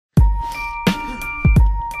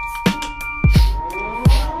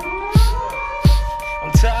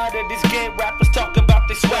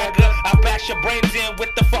bash your brains in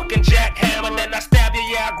with the fucking jackhammer. Then I stab you,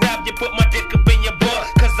 yeah, I grab you, put my dick up in your butt.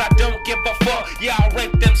 Cause I don't give a fuck, yeah, I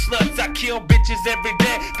rape them sluts. I kill bitches every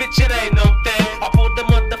day, bitch, it ain't no thing. I pull the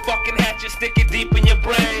motherfucking hatchet, stick it deep in your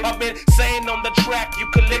brain. I've been saying on the track, you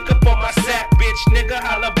can lick up on my sack, bitch, nigga,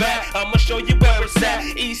 holla back. I'ma show you where it's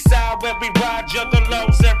at. East side where we ride,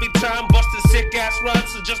 juggalos every time, bustin' sick ass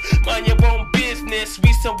runs. So just mind your own business.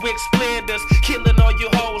 We some Wigg splitters, killing all you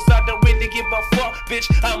hoes. I don't really give a fuck, bitch.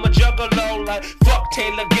 I'm a juggalo like fuck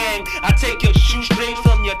Taylor Gang. I take your shoestrings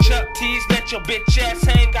from your Chuck tees, let your bitch ass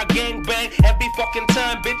hang. I gang bang every fucking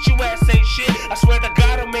time, bitch. You ass ain't shit. I swear to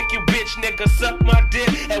God, I'll make you bitch nigga suck my dick.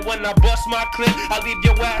 And when I bust my clip, I leave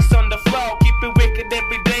your ass on the floor. Keep it wicked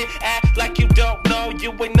every day. Act like you don't know.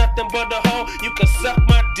 You ain't nothing but a hoe. You can suck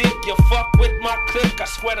my dick. You fuck with my click. I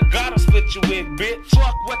swear to God, I'll split your wig, bitch.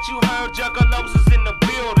 Fuck what you heard. Juggalos is in the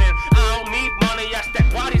building. I don't need money. I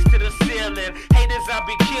stack bodies to the ceiling. Haters I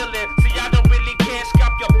be killing. See, I don't really care.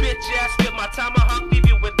 Scalp your bitch ass. With my time I hunk, leave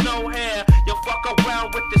you with no hair. You fuck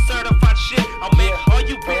around with the certified shit. I'll make all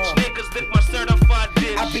you bitch niggas lick my certified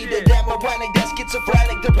dick. I be the damn ironic, that's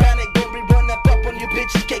schizophrenic, the panic. When we run up on you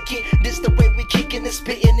bitches, kicking. This the way we kicking it,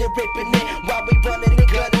 spitting it, ripping it. While we running and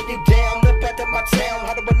gunning it down. Up at my town,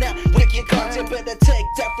 how do I now? Wicked content, better take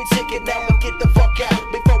that free ticket now and get the fuck out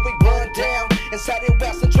before we run down. Inside your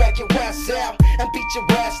ass and drag your ass out and beat your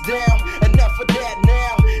ass down. Enough of that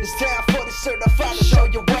now. It's time for the certified to show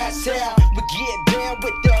your ass out. We get down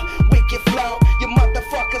with the wicked flow. You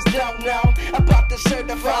motherfuckers don't know about the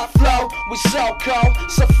certified flow. We so cold,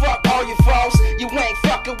 so fuck all you foes. You ain't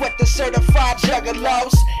fucking with the certified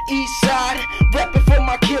juggalos. East side, rapping for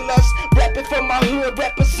my killers, rapping for my hood,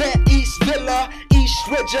 represent East Villa, East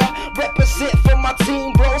Ridger, represent for my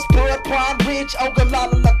team bros, Blood, Pond Ridge,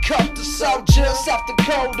 Ogallala, Lakota, Soldier, South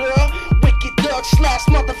Dakota, wicked thug slash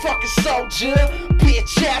motherfucking soldier,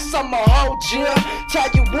 bitch ass, I'ma hold ya, tie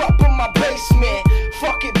you up in my basement,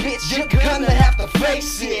 fuck it bitch, you're gonna have to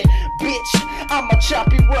face it, bitch, I'ma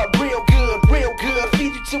chop you up real good,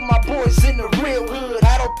 feed you to my boys in the real hood.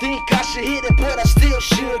 I don't think I should hit it, but I still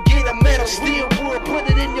should. Get a metal steel wood, put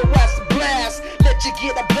it in your ass to blast. Let you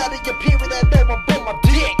get a blood in your period, I know I'm on my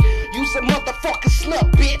dick. Use a motherfucking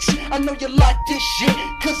slut, bitch. I know you like this shit,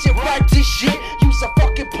 cause you write this shit. Use a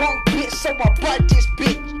fucking punk bitch, so I bite this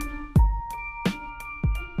bitch.